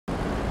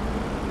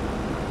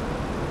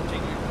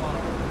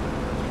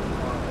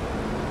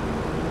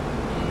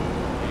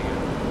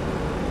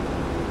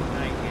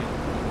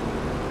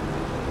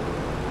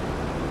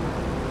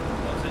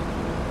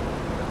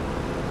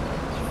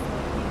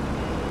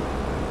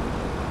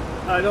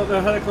I don't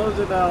know how to close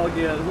it now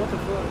again. What the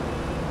fuck?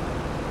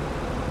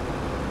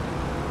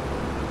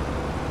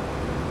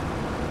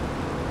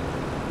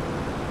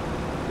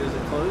 Is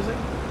it closing?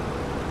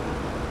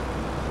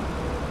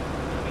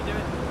 Let me do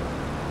it.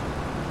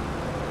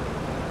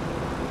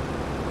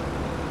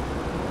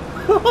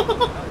 Oh,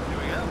 here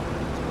we go.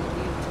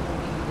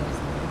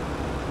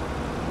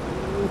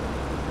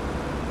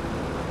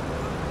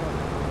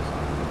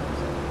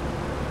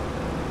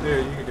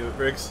 There, you can do it,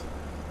 Briggs.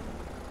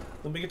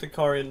 Let me get the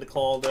car in the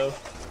call, though.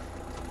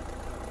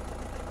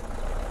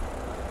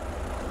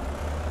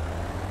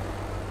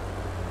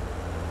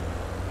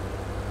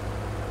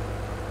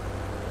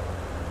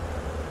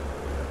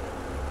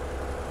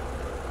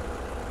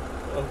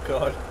 Oh,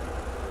 God.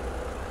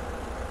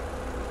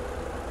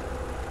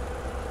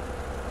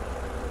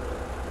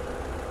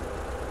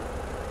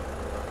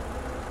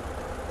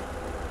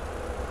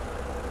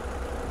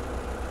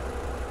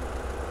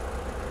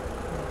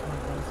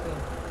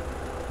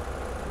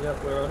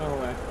 Yep, we're on our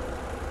way.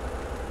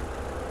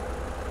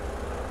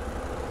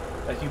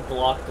 As you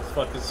block the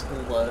fucking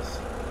school bus.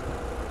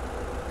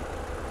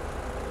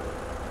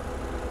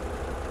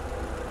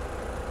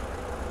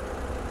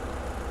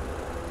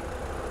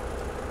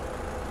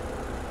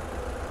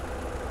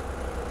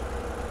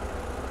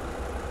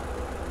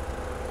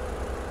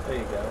 There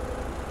you go.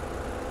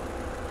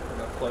 I'm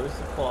gonna close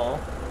the claw.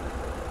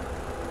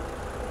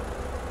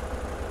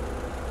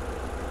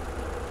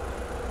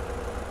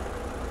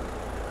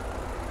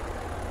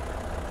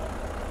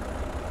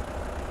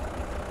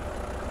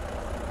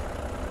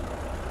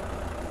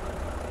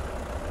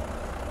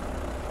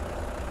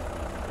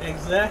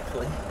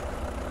 Exactly.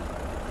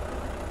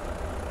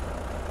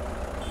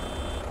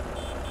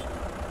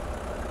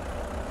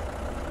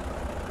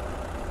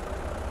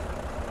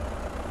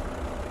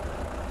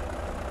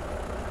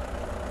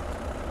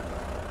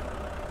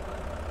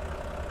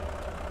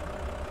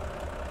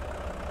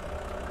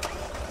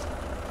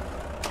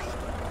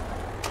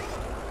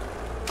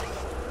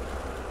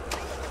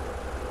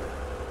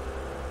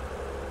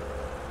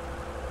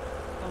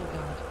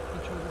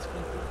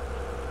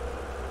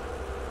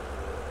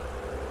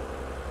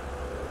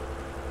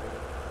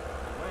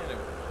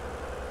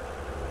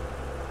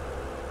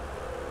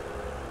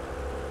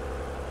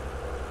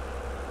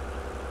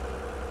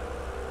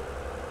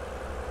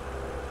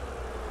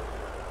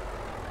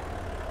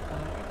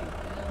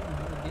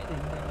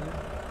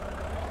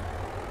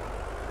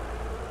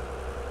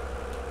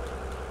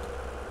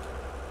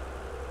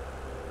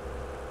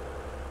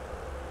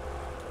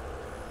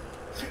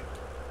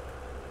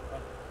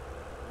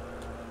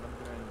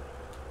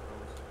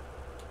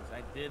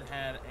 Did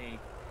had a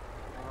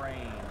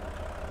crane.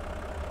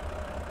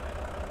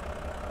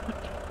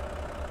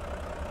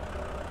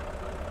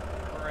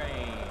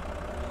 Crane.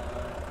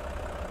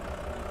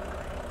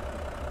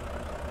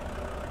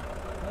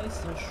 Why is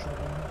so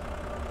strong?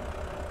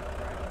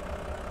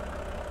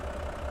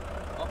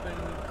 Up in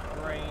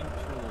crane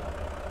tool.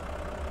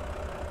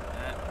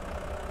 That.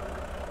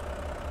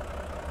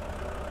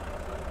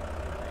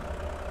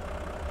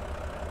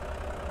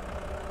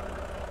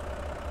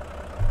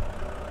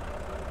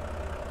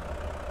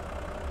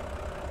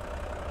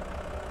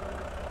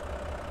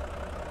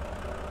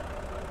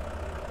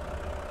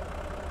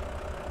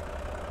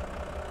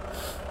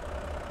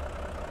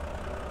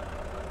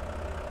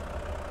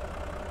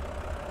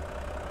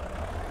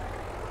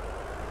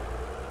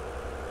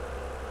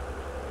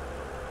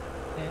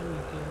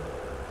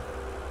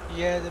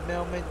 Yeah, the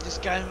mailman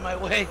just got in my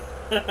way.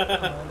 Oh, okay.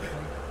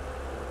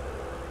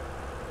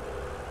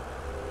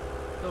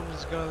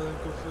 Someone's gotta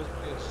go for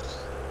this.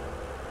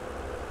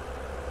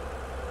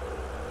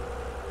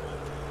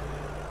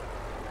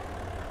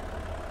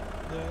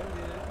 Yeah.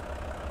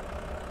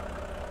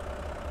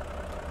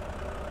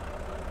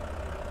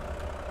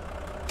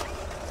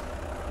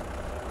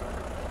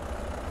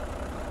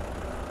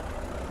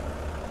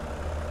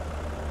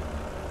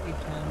 Hey,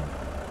 Ken.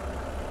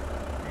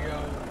 Yo.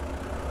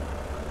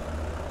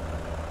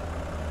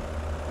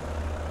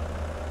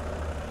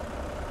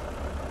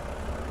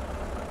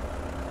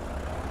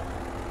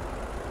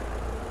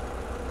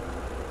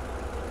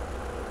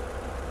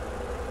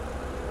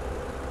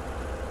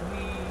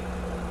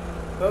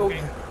 Oh.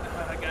 Okay,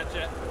 I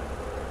gotcha.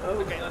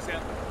 Oh. Okay, let's go.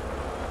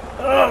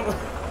 Oh.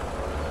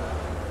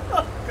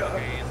 Oh, God.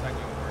 Okay, it's not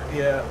gonna work.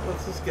 Yeah,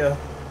 let's just go.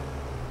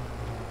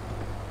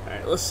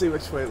 Alright, let's see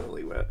which way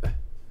Lily went.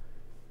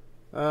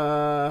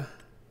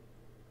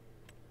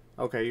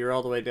 Okay, you're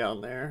all the way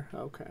down there.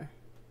 Okay.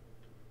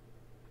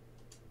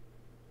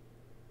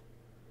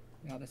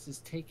 Yeah, this is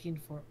taking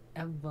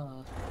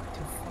forever to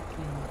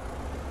fucking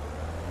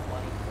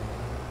wipe.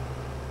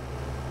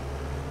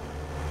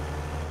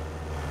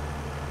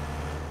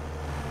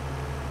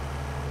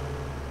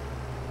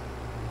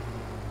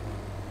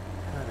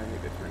 God, I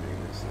need to turn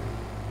in this thing.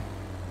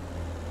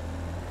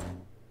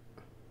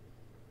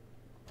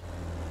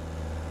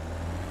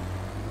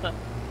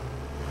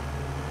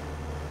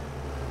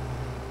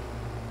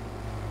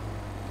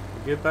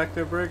 You get back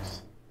there,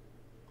 Briggs?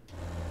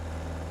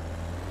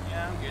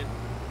 Yeah, I'm good.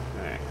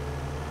 Alright.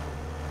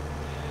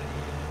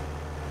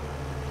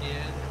 Yeah.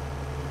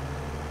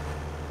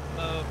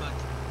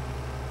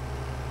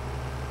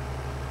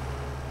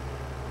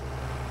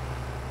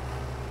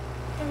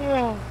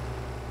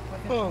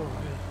 Oh,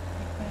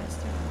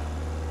 Bastard.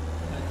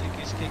 I think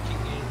he's kicking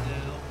in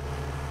now.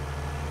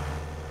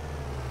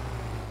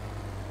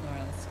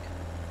 Alright, let's go.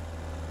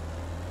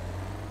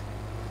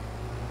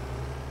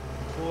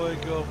 Before I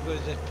go, I'm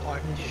gonna just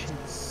park This it.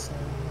 shit's so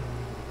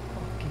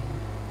fucking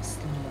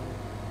slow.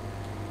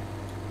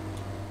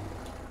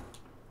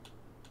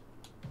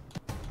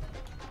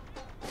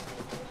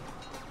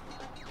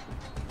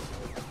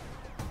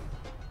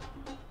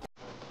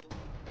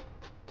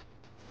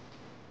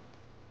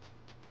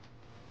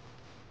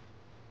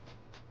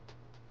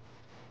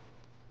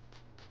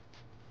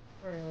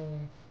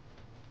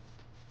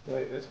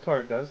 Wait, this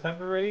car does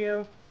have a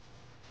radio?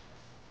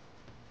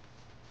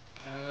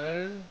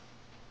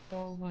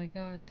 Oh my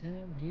god,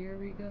 damn, here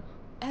we go.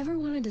 Ever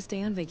wanted to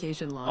stay on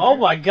vacation longer? Oh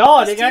my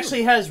god, Us it too.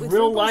 actually has With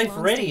real Vrbo's life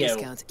long-stay radio.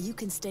 discounts, you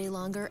can stay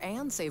longer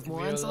and save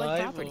more Real on select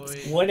life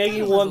properties. or-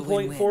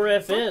 181.4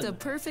 Book the FM.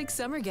 perfect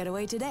summer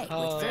getaway today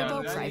Oh, with yeah,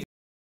 Vrbo that Private.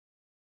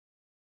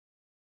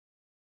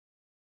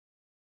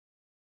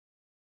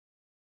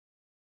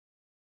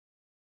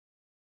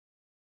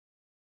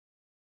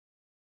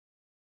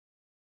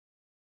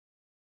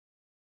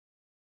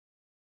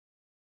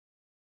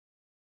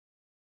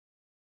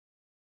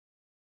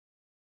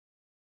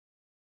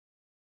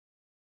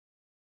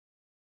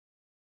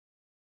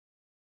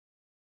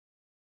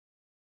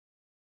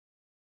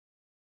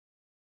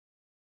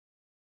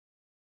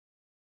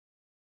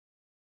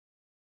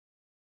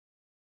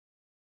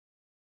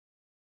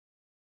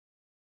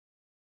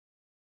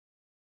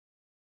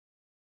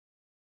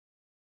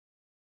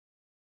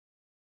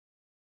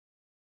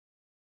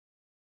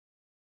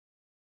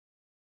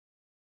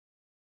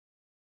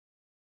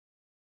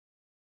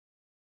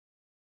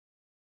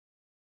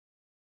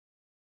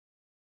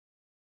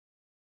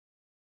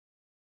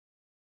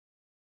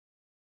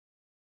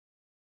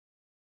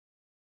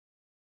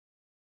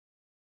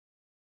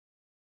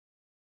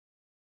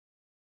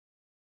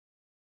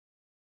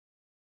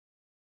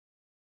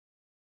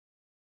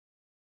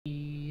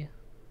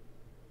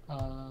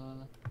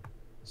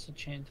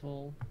 Such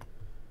handful.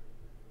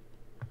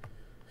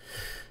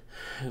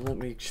 Let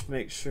me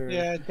make sure.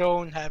 Yeah, I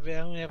don't have it.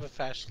 I only have a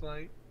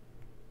flashlight.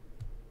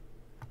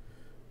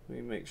 Let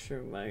me make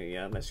sure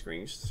my my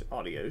screen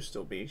audio is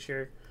still being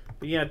shared.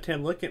 But yeah,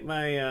 Tim, look at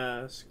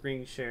my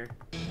screen share.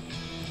 You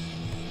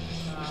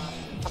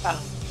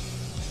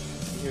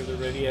hear the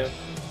radio?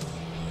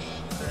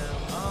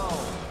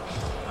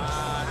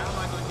 How am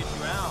I going to get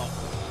you out?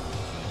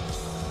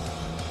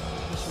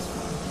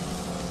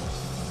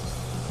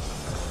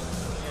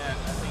 Yeah,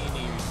 I think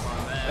you need to respond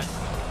to that.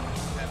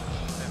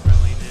 that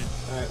really did.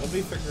 Alright, let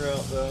me figure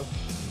out though. I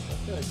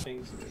feel like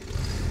changed the radio.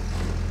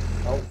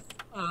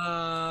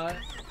 Oh.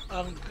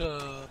 I'm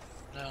good.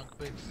 No,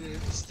 but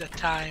it's the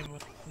time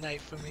of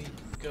night for me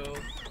to go.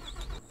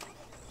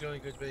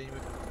 Going good, baby.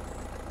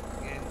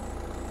 Again.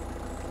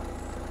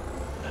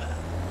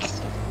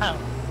 Ow.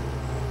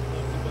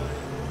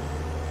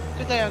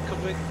 Good day, Uncle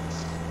Rick.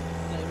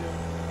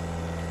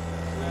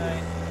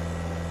 Right.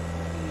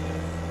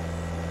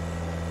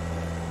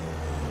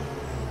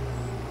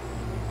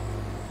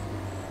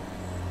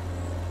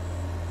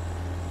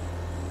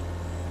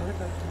 How did I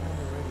turn on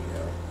the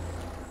radio?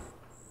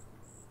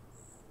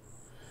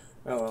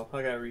 Oh well,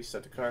 I gotta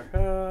reset the car.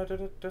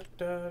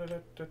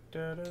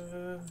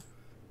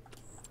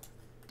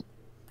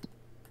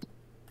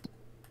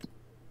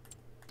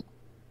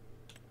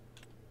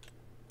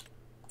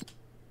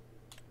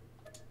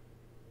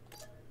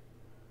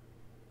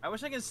 I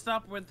wish I could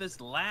stop with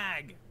this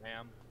lag.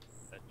 Ma'am,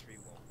 that tree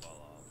won't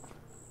fall off.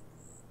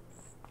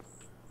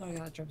 Oh, I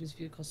gotta drive this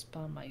vehicle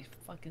spawn my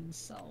fucking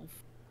self.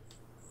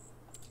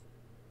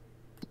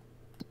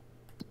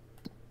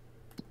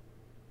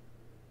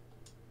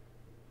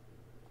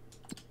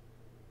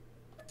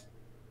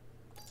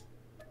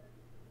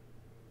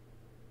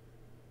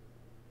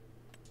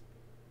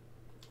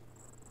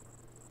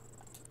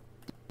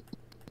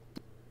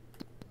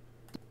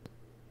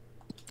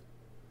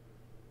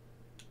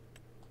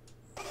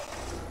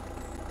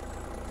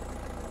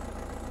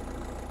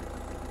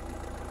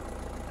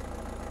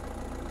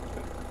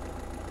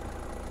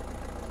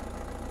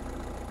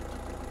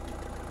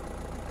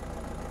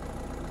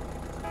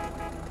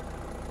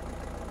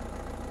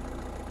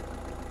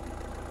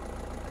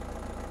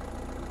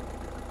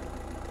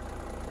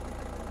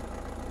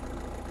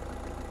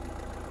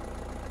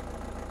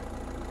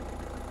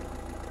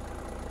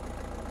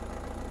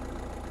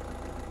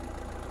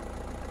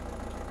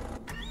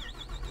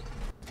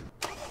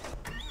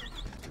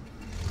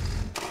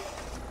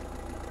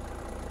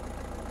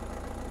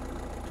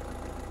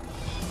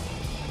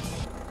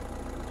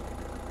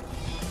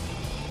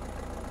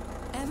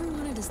 Ever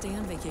wanted to stay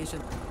on vacation?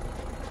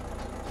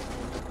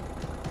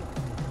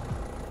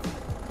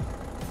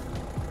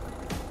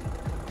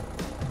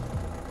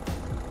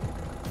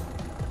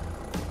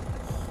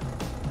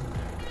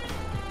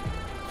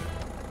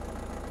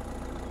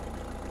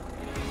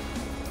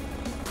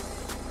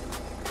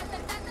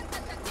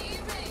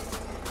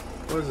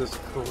 What is this,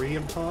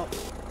 Korean pop?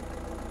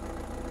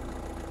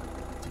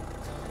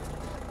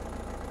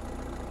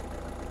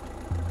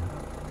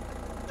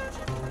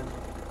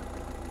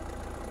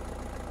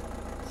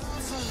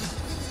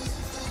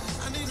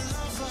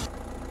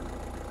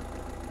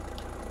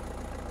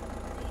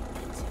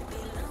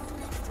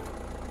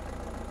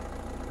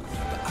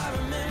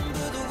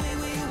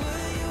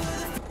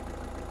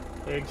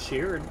 Ed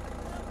Sheeran.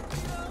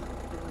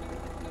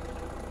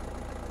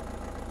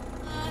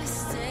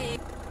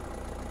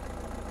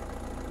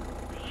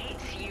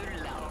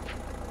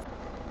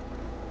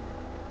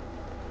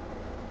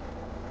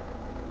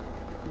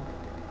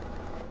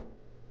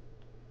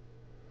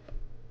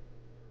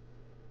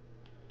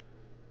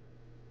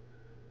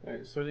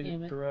 Alright, so they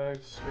Damn it.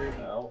 drive straight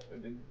out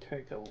and then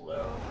take a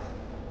left.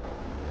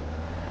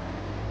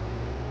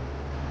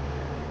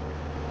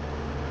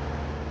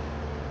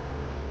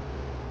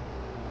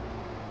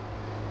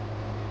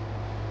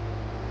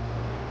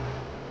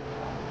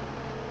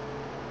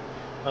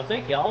 I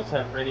think y'all's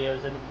have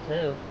radios in them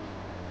too.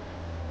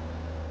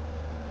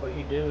 What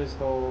you do is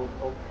hold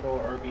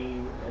Ultra RB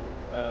and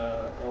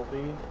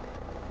LB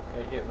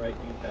and hit right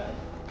D-pad.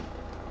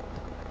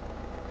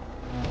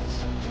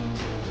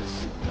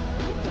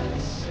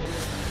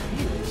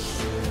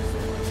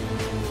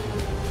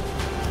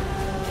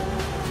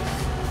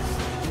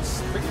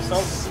 Pretty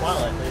solid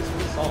Twilight, man. It's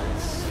pretty solid.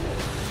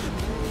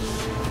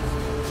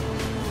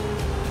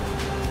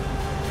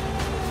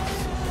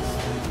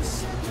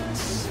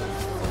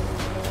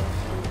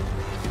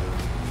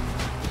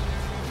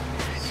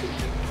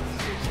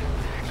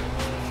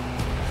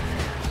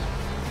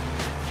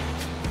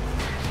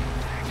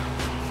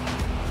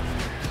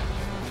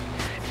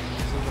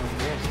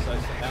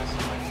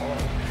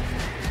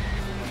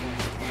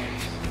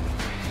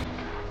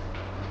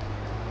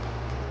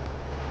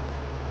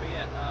 But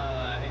yeah,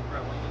 hey bro,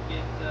 when you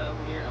get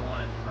over here, I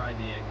want to try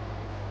the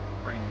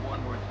brain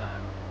one more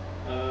time.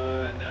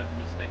 Another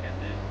mistake I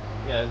did.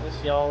 Yeah, is this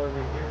y'all over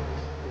here?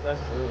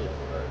 That's really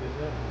hard,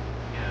 isn't it?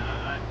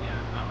 Yeah,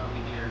 I'm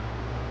over here.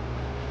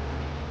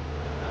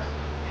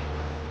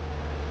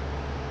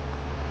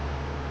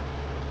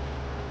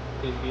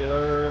 Did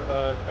your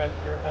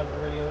tractor have a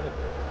radio in it?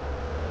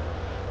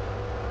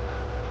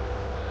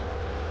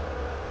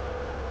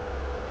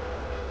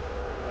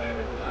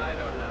 I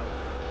don't know.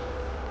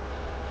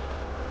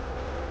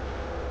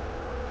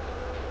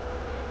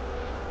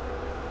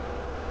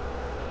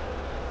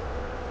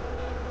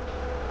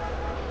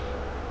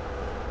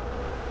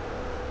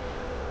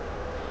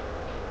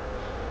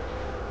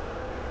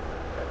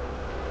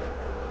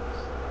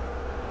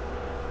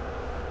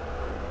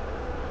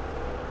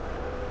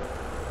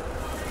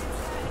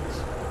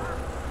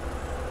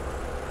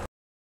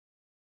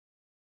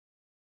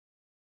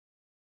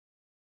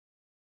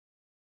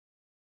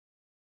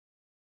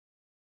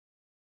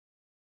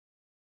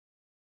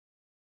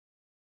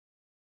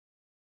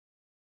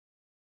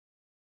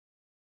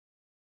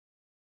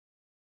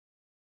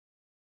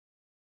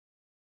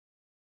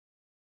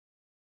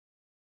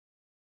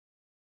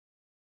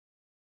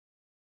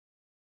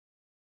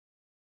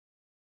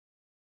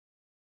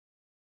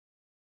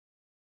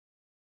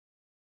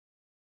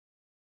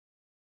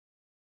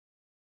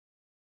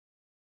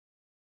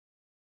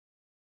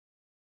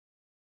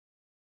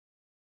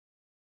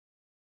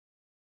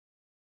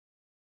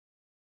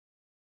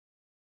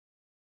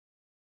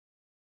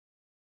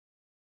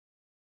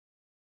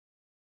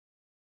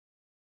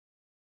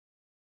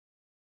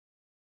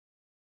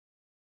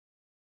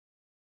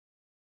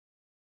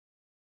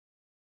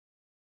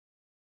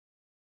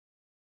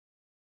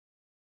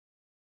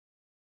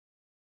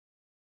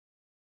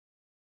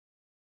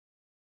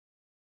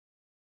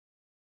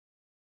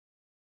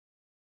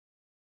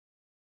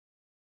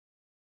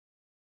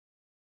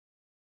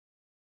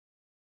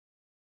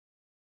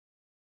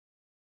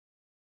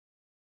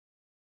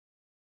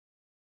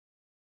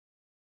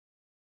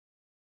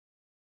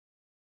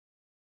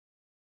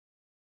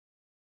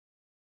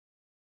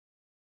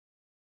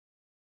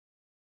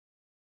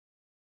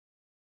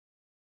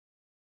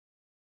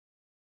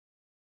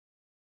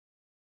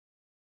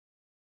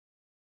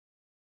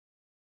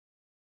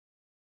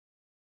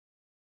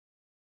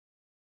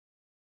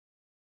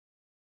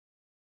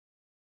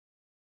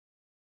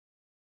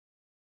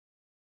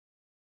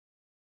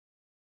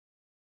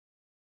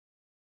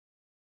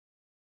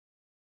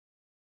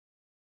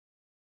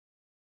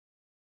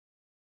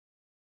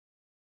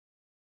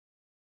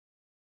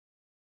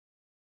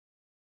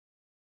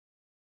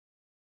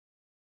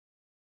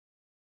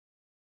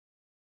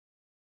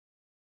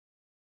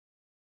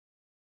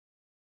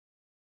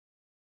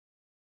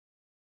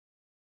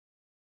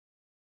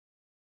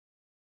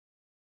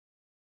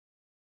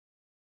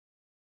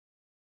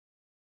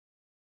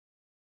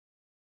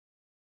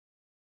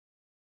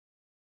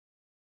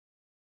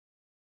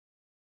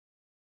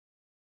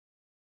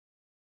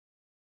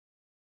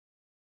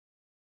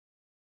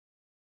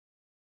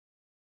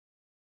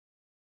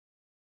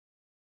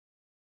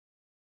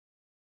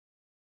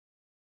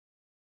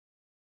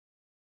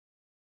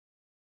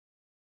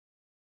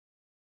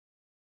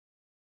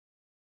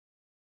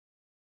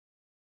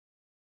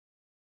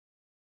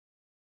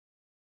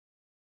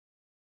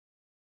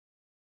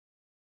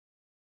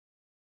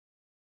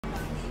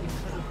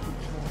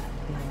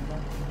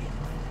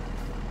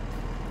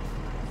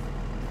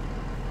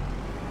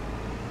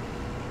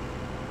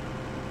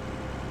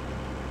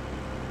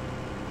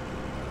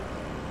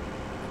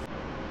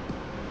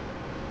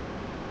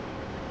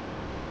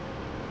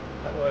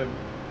 How do I move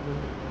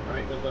it?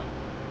 Right, go up.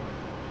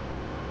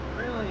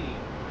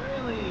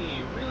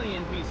 really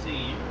NPC.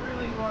 You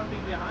really want to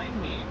be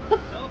behind me.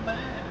 So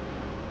bad.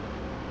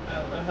 I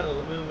don't know how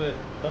to move it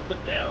up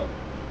and down.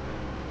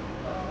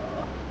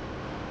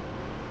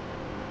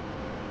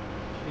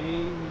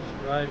 Change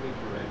driving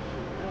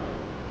direction. No.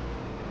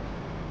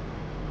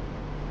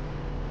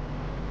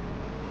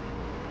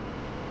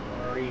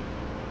 Sorry.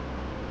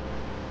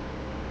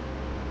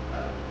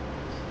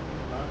 This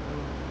is not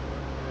moving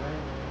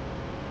right.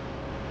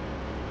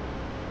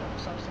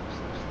 Stop.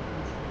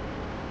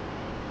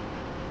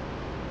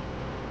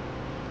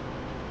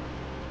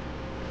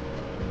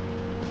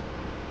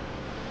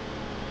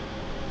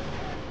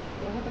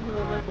 What happened to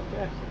the Michael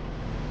Jackson?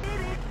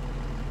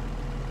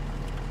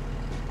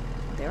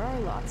 There are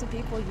lots of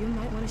people you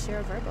might want to share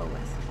a Verbo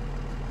with.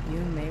 You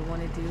may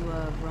want to do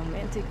a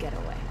romantic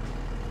getaway,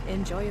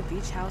 enjoy a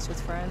beach house with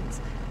friends,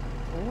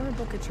 or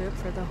book a trip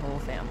for the whole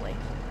family.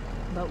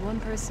 But one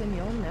person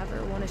you'll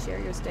never want to share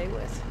your stay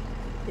with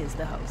is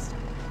the host.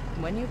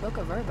 When you book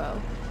a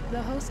Verbo,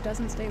 the host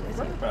doesn't stay with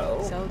Verbo?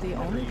 you, so the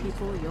Never only used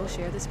people you'll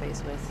share the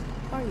space with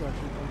are your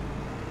people.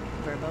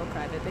 Verbo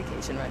Private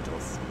Vacation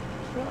Rentals.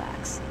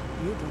 Relax.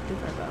 You booked a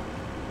Verbo.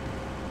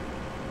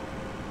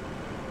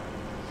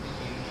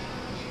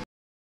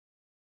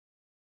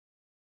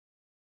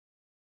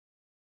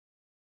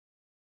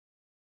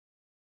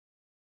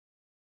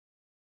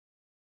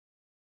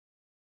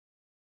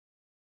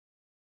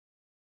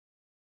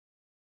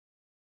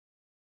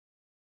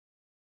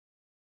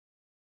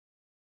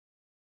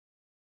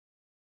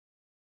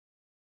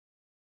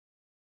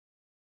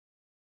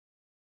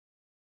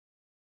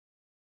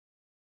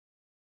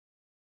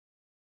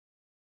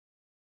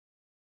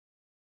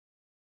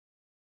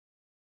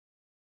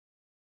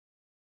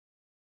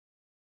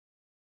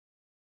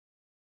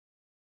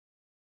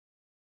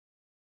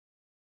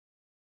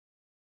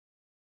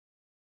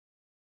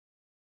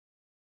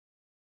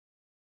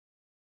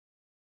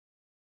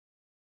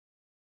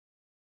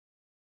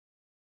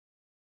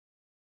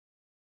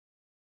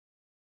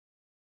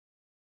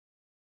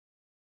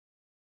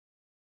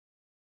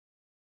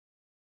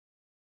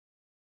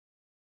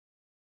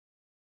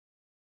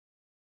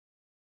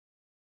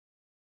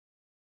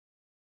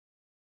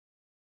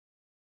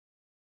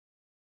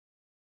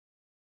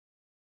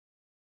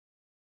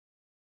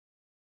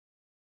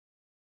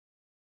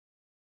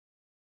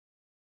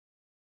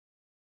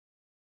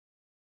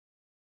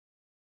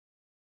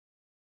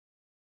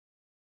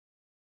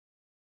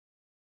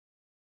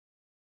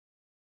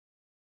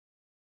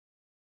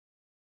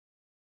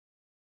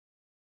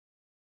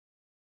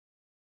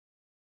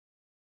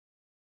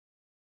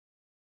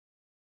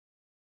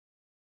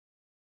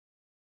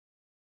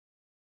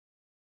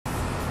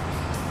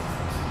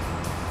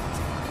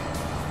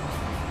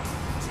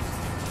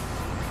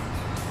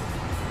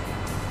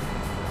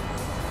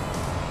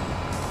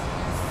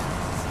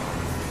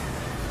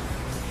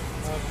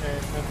 Okay,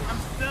 I'm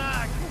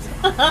stuck.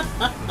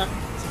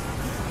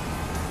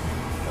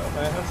 so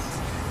fast.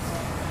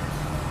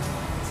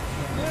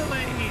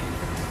 Really?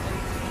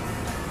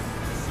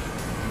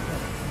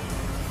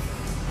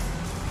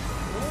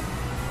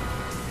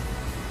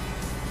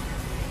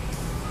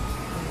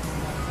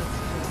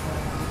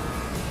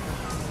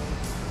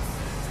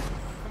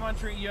 Come on,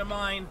 Tree, you're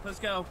mine. Let's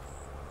go.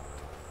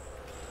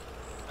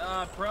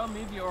 Bro,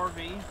 move your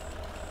RV.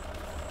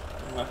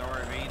 What? The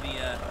RV,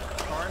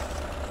 the car.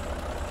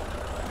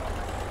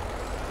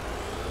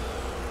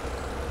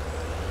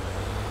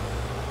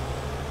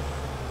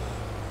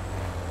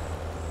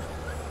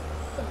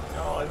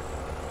 God.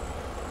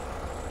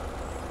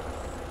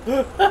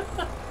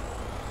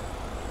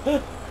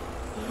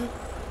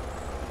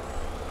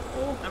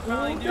 I'm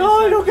finally doing No,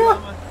 something. don't go.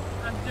 Mama.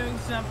 I'm doing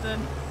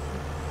something.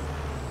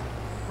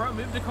 Bro,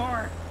 move the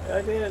car.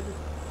 I did.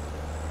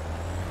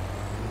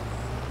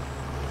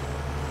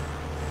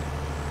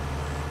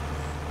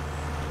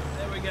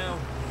 There we go.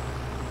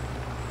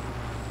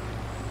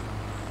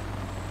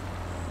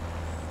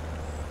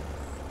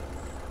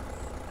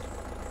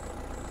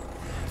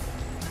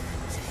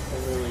 Oh,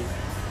 really?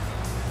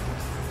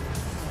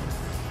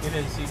 Get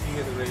in, see if you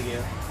hear the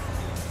radio.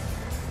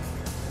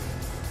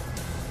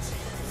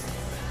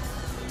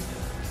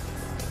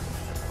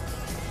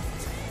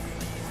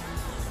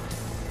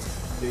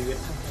 Do you?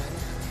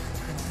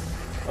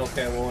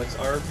 Okay, well it's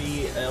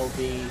RB,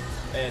 LB,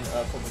 and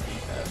up on the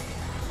D-pad.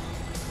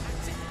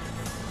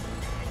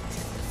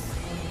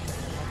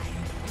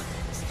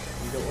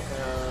 You don't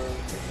have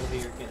people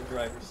here get in the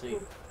driver's seat.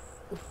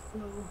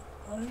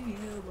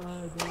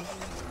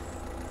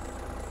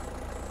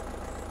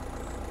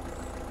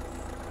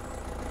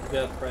 You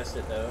gotta press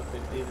it though,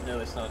 even though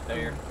it's not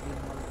there.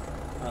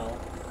 Oh.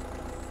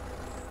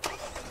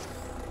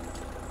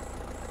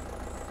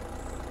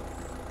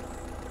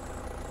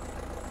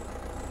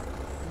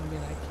 I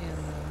mean, I can.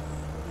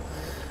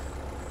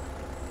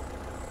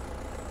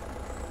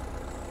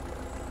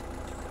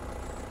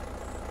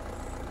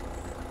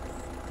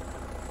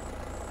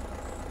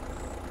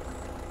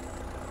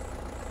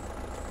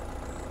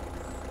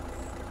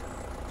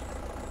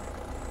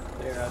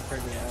 There, I'll turn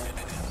it out.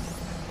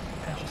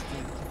 I just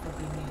did. It's a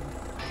fucking mean.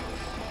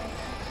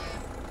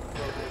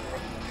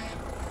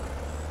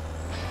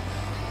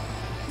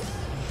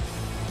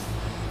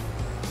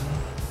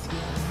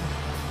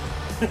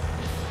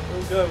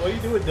 Oh god, why are you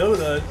doing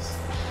donuts?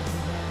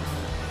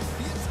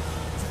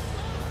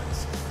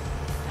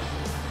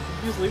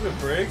 You just leaving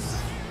bricks?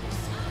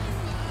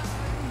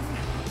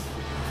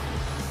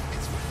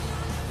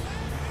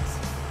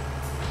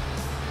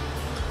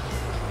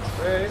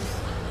 Bricks?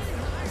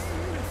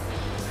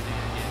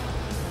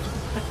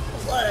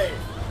 What?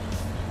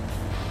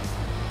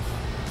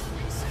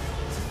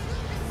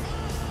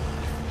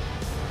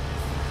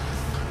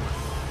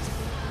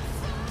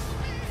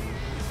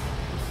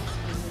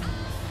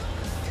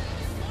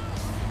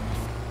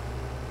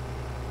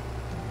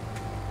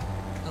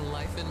 A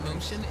life in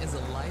motion is a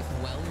life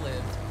well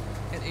lived.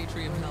 At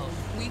Atrium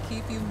Health, we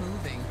keep you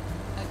moving,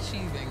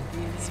 achieving,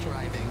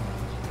 striving.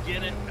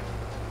 Get it?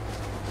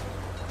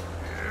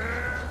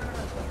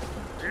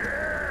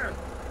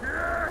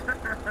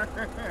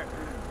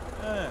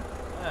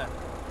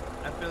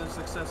 I feel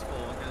successful.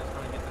 Okay, let's go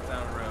and get this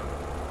out of the road.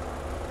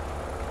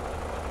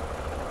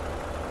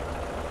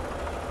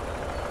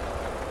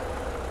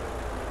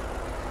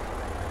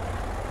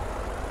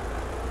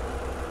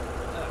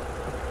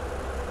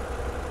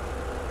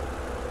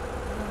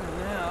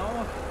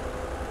 Now,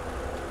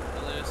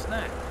 a little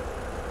snack.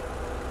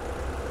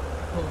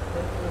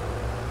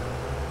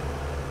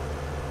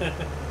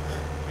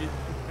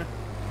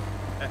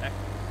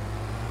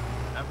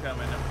 I'm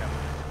coming.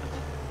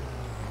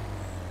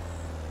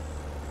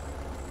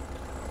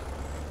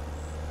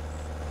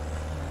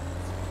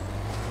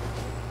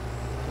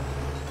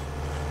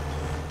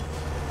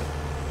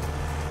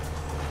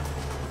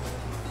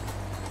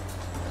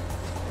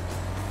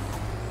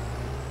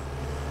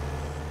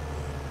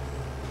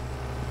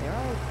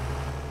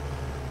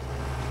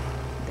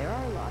 There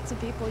are lots of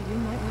people you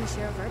might want to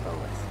share a verbo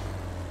with.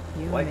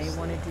 You may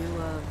want to do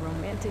a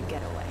romantic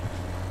getaway,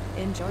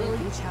 enjoy a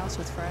beach house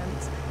with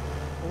friends,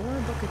 or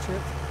book a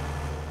trip.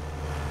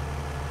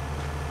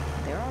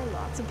 There are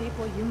lots of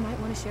people you might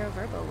want to share a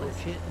verbo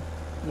with. You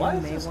Why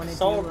is may this want to do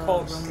song a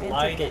called romantic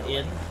Slide It getaway,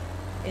 In?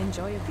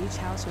 enjoy a beach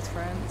house with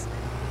friends,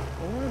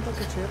 or book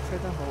a trip for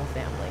the whole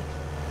family.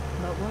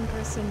 But one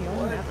person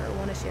you'll never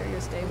want to share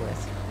your stay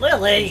with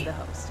Lily! is the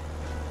host.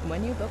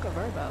 When you book a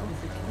verbo,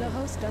 the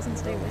host doesn't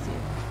stay with you,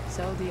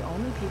 so the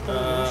only people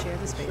you'll share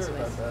the space sure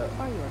about with that.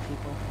 are your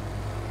people.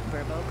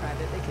 Verbo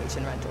Private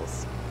Vacation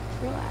Rentals.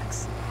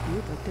 Relax, you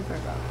booked a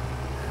verbo.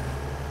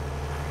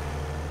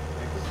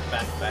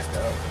 Back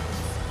up.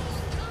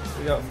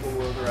 We got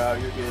four-wheel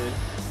drive, you're good.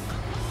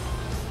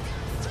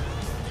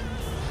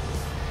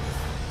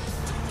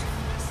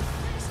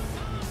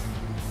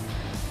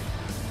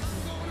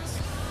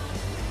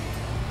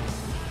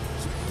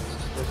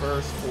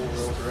 Reverse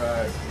four-wheel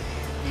drive.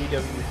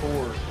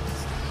 EW4.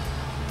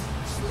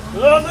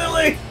 Oh,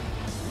 Lily!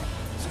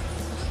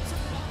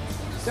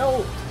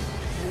 Don't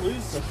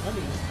lose the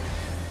money.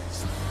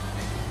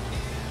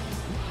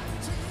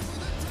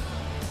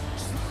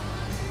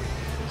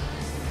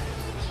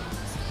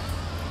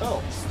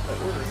 Oh,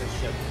 I ordered this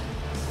ship.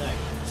 Nice.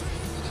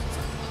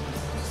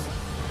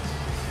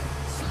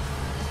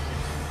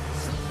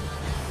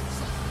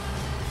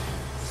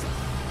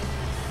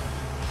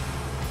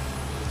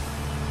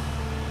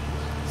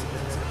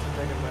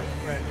 Taking my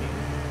friend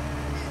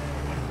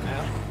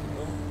out.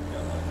 Oh,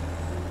 God.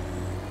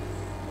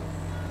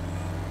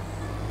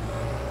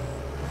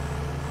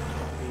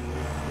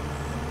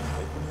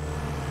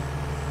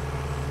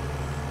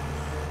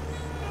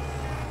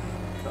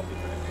 Copy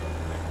that.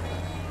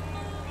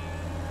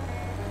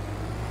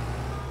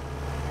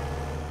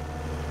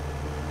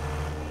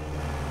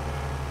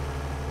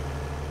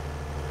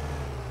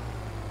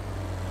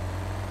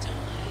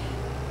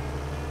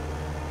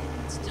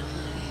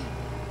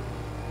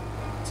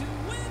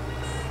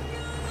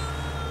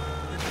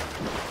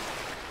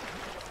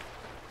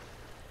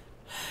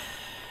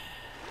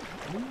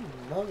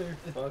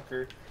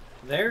 Motherfucker.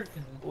 There,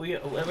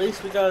 at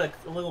least we got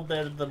a little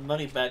bit of the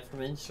money back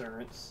from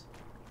insurance.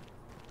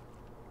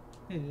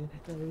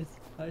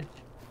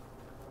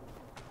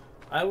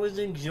 I was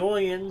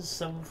enjoying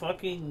some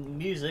fucking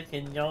music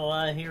and all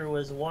I hear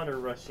was water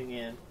rushing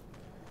in.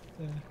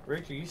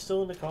 Rick, are you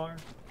still in the car?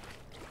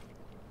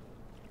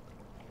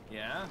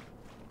 Yeah?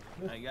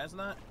 No, you guys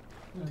not?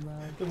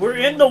 We're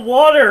in the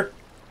water!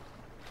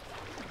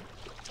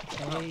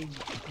 Hey, you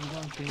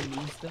want to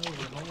use though?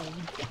 We're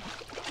home.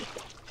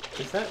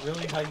 Is that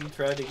really how you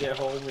try to get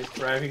home, is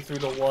driving through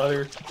the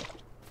water?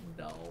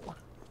 No.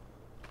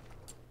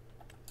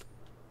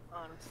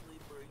 Honestly,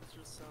 Briggs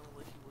just sounded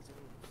like he wasn't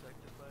even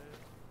affected by it.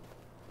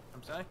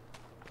 I'm sorry?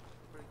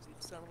 Briggs,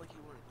 it sounded like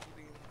you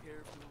didn't even care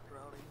if you were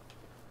drowning.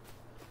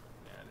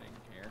 Yeah, I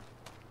didn't care.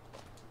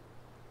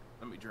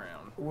 Let me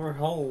drown. We're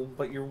home,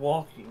 but you're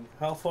walking.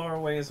 How far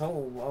away is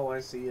home? Oh, I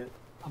see it.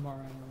 I'm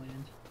around the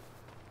land.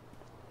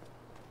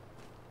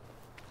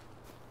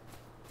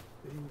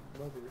 You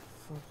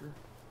motherfucker.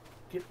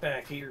 Get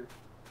back here.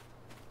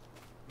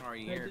 Are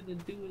you I here?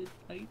 didn't do it.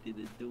 I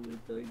didn't do it.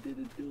 I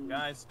didn't do it.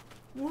 Guys,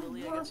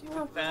 Really, I guess you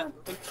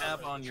could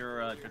tab on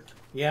your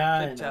Yeah,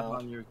 I click tab know.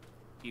 on your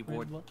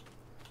Keyboard. What?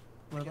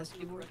 I What guess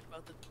about you were keyboard? correct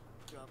about the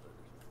job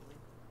originally.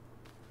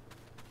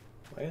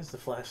 Why does the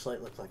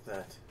flashlight look like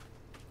that?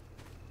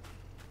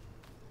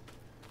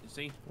 You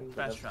see? I'm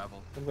Fast gonna-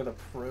 travel. I'm gonna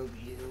probe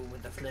you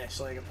with the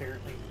flashlight,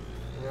 apparently.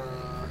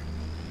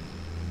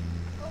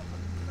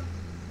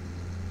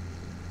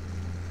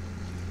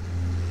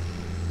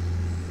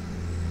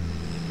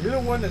 You're the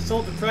one that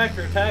sold the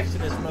tractor attached to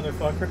this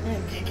motherfucker.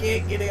 You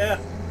can't get it out.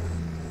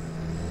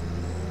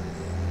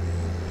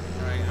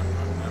 Alright,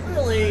 I'm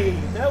Really?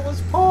 That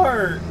was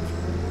part.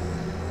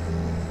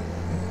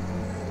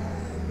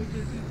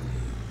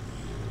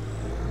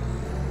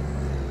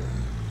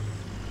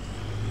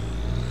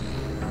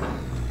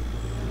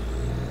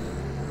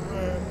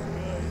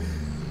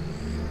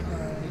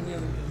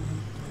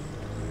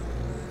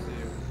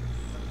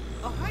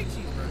 Oh, hi,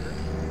 cheeseburger.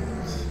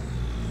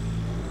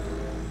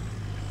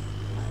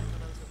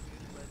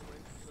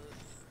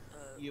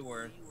 You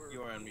were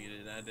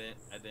unmuted. I didn't.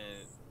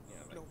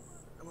 No,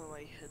 I'm on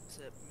my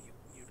headset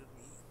muted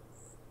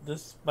me.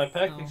 My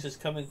package is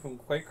coming from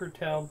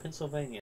Quakertown, Pennsylvania.